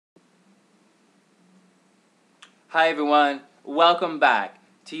Hi everyone, welcome back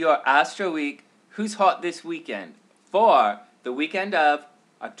to your AstroWeek Who's Hot This Weekend for the weekend of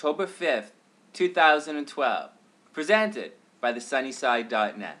October 5th, 2012, presented by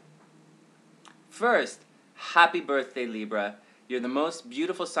thesunnyside.net. First, happy birthday Libra. You're the most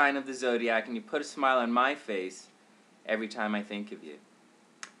beautiful sign of the zodiac and you put a smile on my face every time I think of you.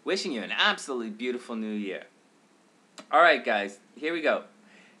 Wishing you an absolutely beautiful new year. Alright guys, here we go.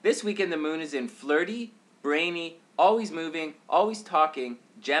 This weekend the moon is in flirty, brainy, always moving, always talking,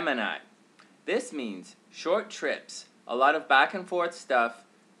 Gemini. This means short trips, a lot of back and forth stuff,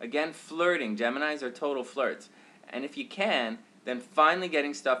 again flirting, Geminis are total flirts. And if you can, then finally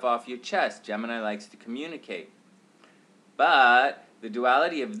getting stuff off your chest, Gemini likes to communicate. But the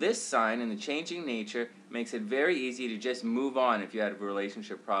duality of this sign and the changing nature makes it very easy to just move on if you had a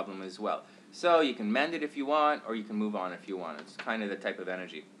relationship problem as well. So you can mend it if you want, or you can move on if you want. It's kind of the type of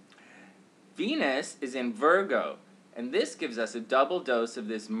energy. Venus is in Virgo, and this gives us a double dose of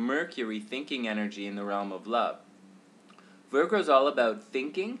this Mercury thinking energy in the realm of love. Virgo is all about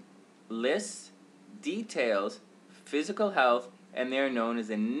thinking, lists, details, physical health, and they're known as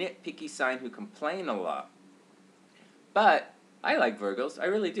a nitpicky sign who complain a lot. But I like Virgos, I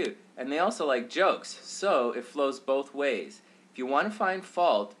really do. And they also like jokes, so it flows both ways. If you want to find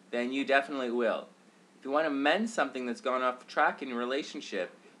fault, then you definitely will. If you want to mend something that's gone off track in your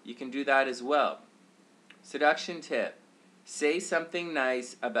relationship, you can do that as well. Seduction tip. Say something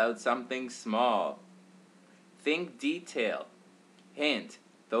nice about something small. Think detail. Hint,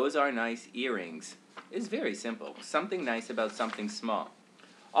 those are nice earrings. It's very simple. Something nice about something small.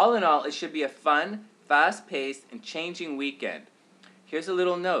 All in all, it should be a fun, fast-paced, and changing weekend. Here's a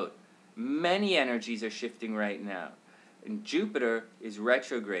little note. Many energies are shifting right now. And Jupiter is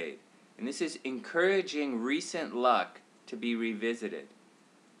retrograde. And this is encouraging recent luck to be revisited.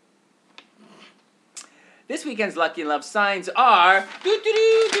 This weekend's lucky and love signs are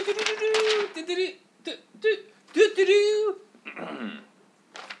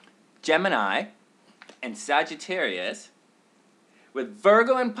Gemini and Sagittarius, with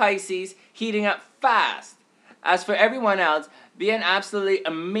Virgo and Pisces heating up fast. As for everyone else, be an absolutely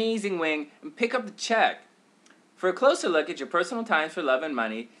amazing wing and pick up the check. For a closer look at your personal times for love and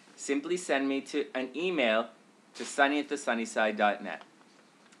money, simply send me an email to sunny@thesunnyside.net.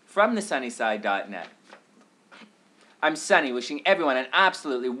 From thesunnyside.net, I'm Sunny, wishing everyone an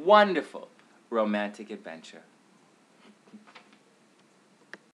absolutely wonderful romantic adventure.